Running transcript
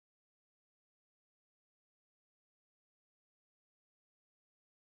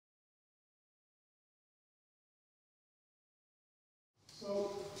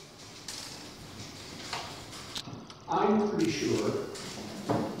So, I'm pretty sure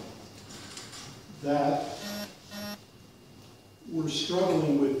that we're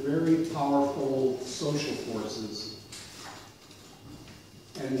struggling with very powerful social forces,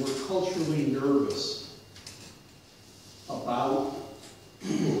 and we're culturally nervous about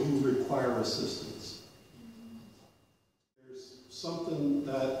people who require assistance. There's something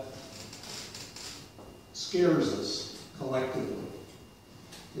that scares us collectively.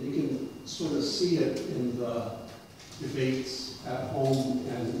 And you can sort of see it in the debates at home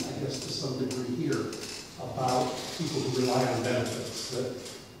and I guess to some degree here about people who rely on benefits, that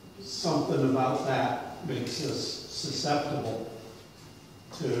something about that makes us susceptible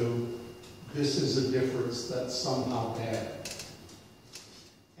to this is a difference that's somehow bad.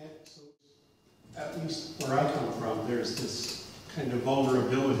 And so, at least where I come from, there's this kind of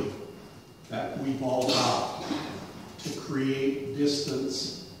vulnerability that we've all got to create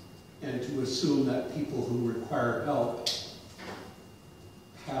distance and to assume that people who require help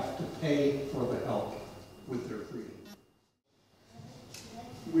have to pay for the help with their freedom.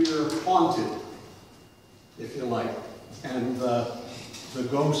 We're haunted, if you like, and the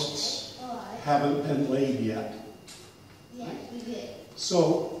ghosts haven't been laid yet. Yes, we did.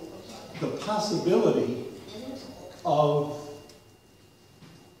 So the possibility of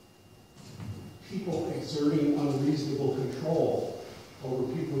people exerting unreasonable control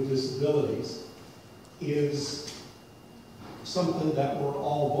over people with disabilities is something that we're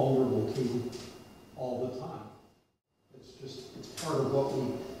all vulnerable to all the time. It's part of what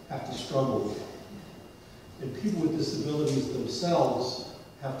we have to struggle with. And people with disabilities themselves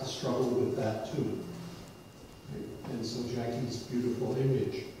have to struggle with that too. And so Jackie's beautiful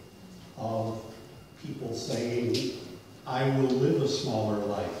image of people saying, I will live a smaller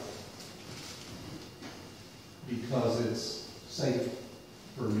life because it's safe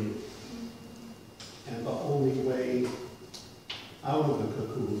for me. And the only way out of the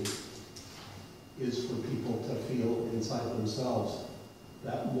cocoon is for people to feel inside themselves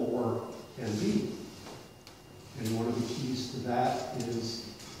that more can be. And one of the keys to that is,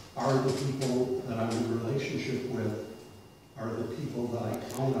 are the people that I'm in a relationship with, are the people that I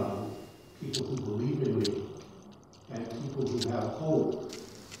count on, people who believe in me, and people who have hope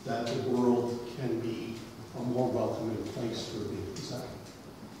that the world can be a more welcoming place for me.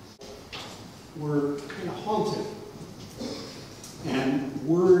 We're kind of haunted, and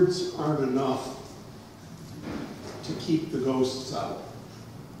words aren't enough to keep the ghosts out,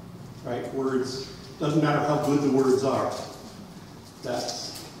 right? Words, doesn't matter how good the words are,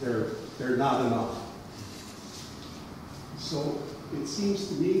 they're not enough. So it seems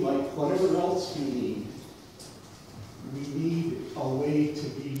to me like whatever else we need a way to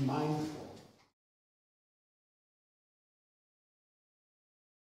be mindful.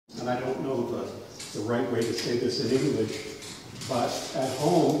 And I don't know the right way to say this in English, but at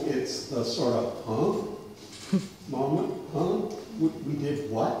home it's the sort of, huh? Moment, huh? We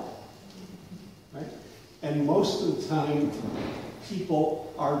did what? Right? And most of the time,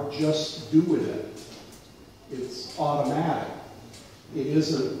 people are just doing it. It's automatic. It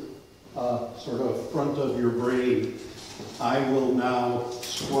isn't sort of front of your brain, I will now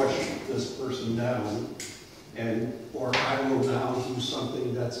squash this person down, or I will now do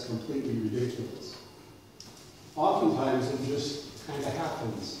something that's completely ridiculous. Oftentimes it just kind of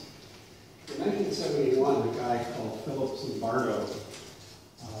happens. In 1971, a guy called Philip Zimbardo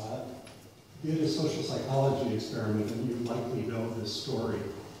did a social psychology experiment, and you likely know this story,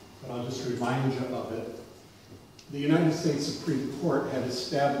 but I'll just remind you of it. The United States Supreme Court had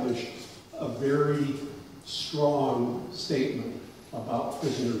established a very strong statement about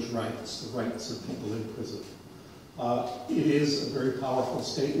prisoners' rights, the rights of people in prison. It is a very powerful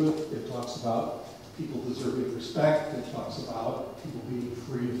statement. It talks about people deserving respect. It talks about people being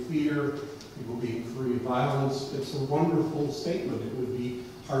free of fear, people being free of violence. It's a wonderful statement. It would be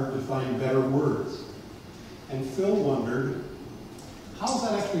hard to find better words. And Phil wondered, how's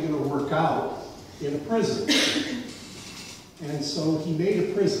that actually going to work out in a prison? And so he made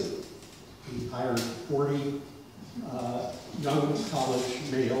a prison. He hired 40 young college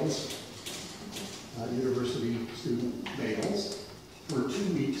males, university student males, for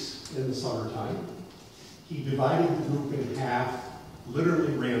 2 weeks in the summertime. He divided the group in half,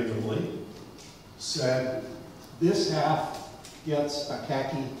 literally randomly, said, this half gets a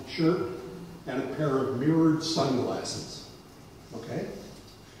khaki shirt and a pair of mirrored sunglasses. Okay?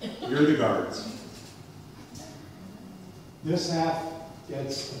 You're the guards. This half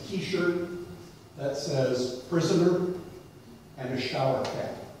gets a t-shirt that says prisoner and a shower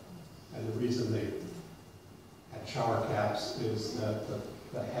cap. And the reason they had shower caps is that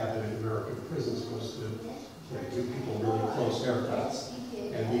the habit in American prisons was to give people really close haircuts,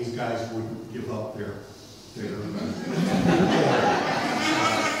 and these guys wouldn't give up their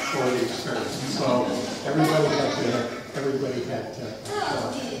for the experiment. So everybody had to.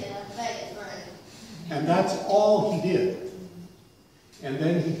 And that's all he did. And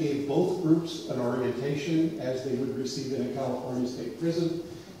then he gave both groups an orientation as they would receive in a California state prison,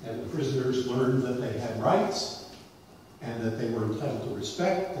 and the prisoners learned that they had rights and that they were entitled to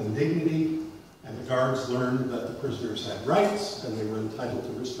respect and dignity, and the guards learned that the prisoners had rights and they were entitled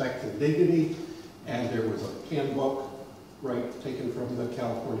to respect and dignity, and there was a handbook, right, taken from the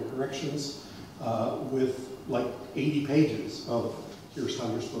California Corrections with like 80 pages of here's how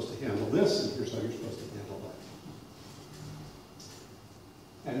you're supposed to handle this and here's how you're supposed to handle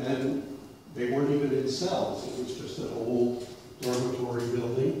that. And then they weren't even in cells. It was just an old dormitory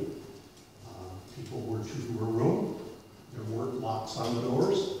building. People were to a room. There weren't locks on the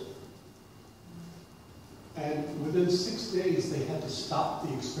doors. And within 6 days, they had to stop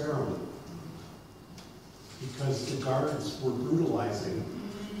the experiment because the guards were brutalizing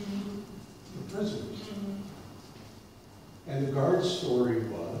the prisoners. And the guard's story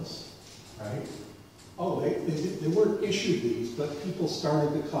was, right, oh, they weren't issued these, but people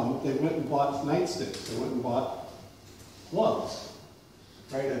started to come. They went and bought nightsticks. They went and bought gloves,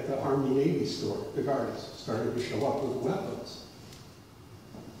 right, at the Army-Navy store. The guards started to show up with weapons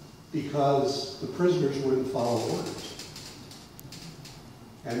because the prisoners wouldn't follow orders.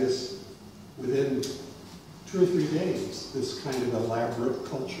 And this, within 2 or 3 days, this kind of elaborate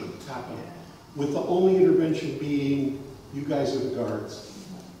culture happened, with the only intervention being, you guys are the guards,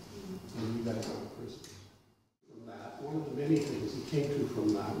 and you guys are the prisoners. From that, one of the many things he came to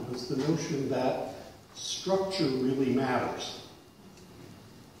from that was the notion that structure really matters.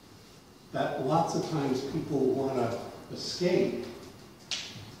 That lots of times people want to escape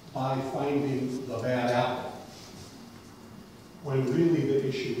by finding the bad apple, when really the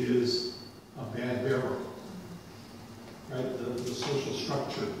issue is a bad barrel. Right? The social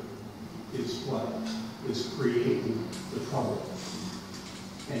structure is what is creating the trouble.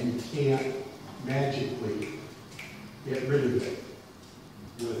 And you can't magically get rid of it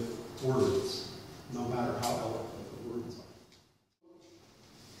with words, no matter how eloquent the words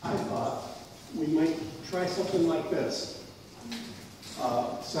are. I thought we might try something like this.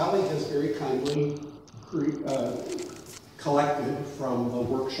 Sally has very kindly collected from the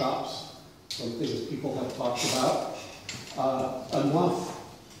workshops, some things people have talked about, enough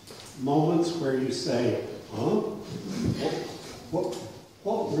moments where you say, huh?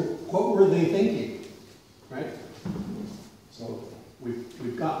 What were they thinking? Right? So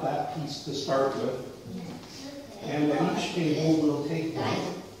we've got that piece to start with. And at each table we'll take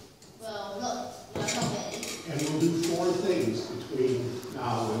one. And we'll do 4 things between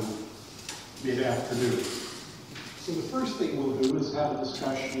now and mid-afternoon. So the first thing we'll do is have a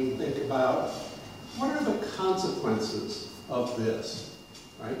discussion and think about what are the consequences of this,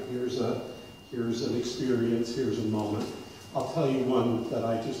 right? Here's an experience, here's a moment. I'll tell you one that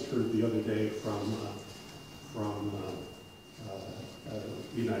I just heard the other day from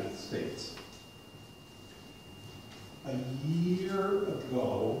the United States. A year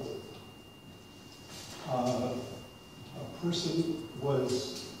ago, a person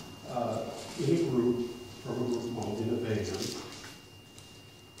was in a group, from a group home in a van.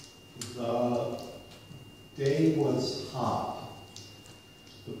 The day was hot.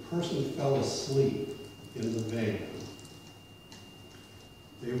 The person fell asleep in the van.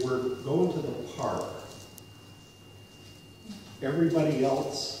 They were going to the park. Everybody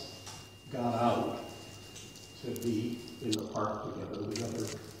else got out to be in the park together. The other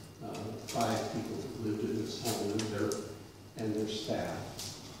 5 people who lived in this home and their staff.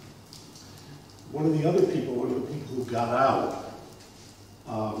 One of the people who got out,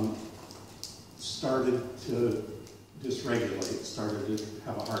 started to dysregulate, started to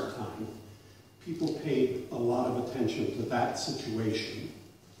have a hard time. People paid a lot of attention to that situation,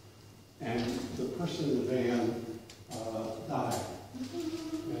 and the person in the van died.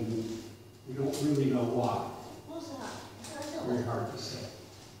 And we don't really know why. Very hard to say.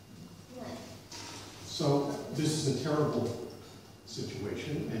 So this is a terrible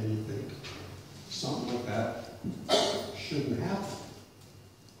situation, and you think something like that shouldn't happen.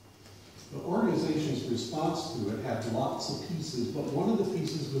 The organization's response to it had lots of pieces, but one of the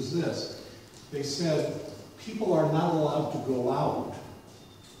pieces was this. They said, people are not allowed to go out,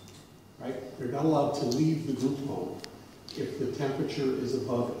 right? They're not allowed to leave the group home if the temperature is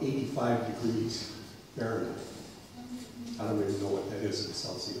above 85 degrees Fahrenheit. I don't even know what that is in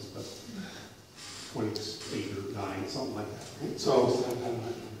Celsius, but 28 or 9, something like that, right? So,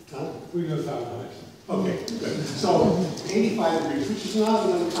 Huh? we go south nights. Okay, good. So 85 degrees, which is not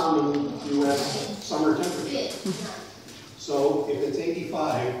an uncommon US summer temperature. Good. So if it's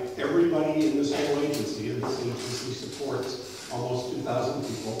 85, everybody in this whole agency, and this agency supports almost 2,000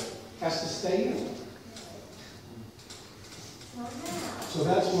 people, has to stay in. So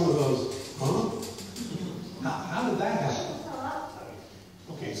that's one of those, huh? How did that happen?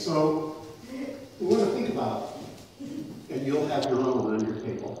 Okay, so we want to think about, and you'll have your own on your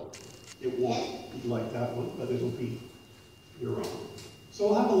table. It won't be like that one, but it'll be your own. So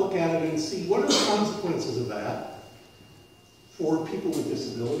we'll have a look at it and see what are the consequences of that for people with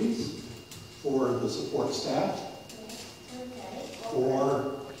disabilities, for the support staff,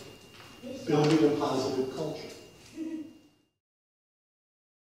 for building a positive culture.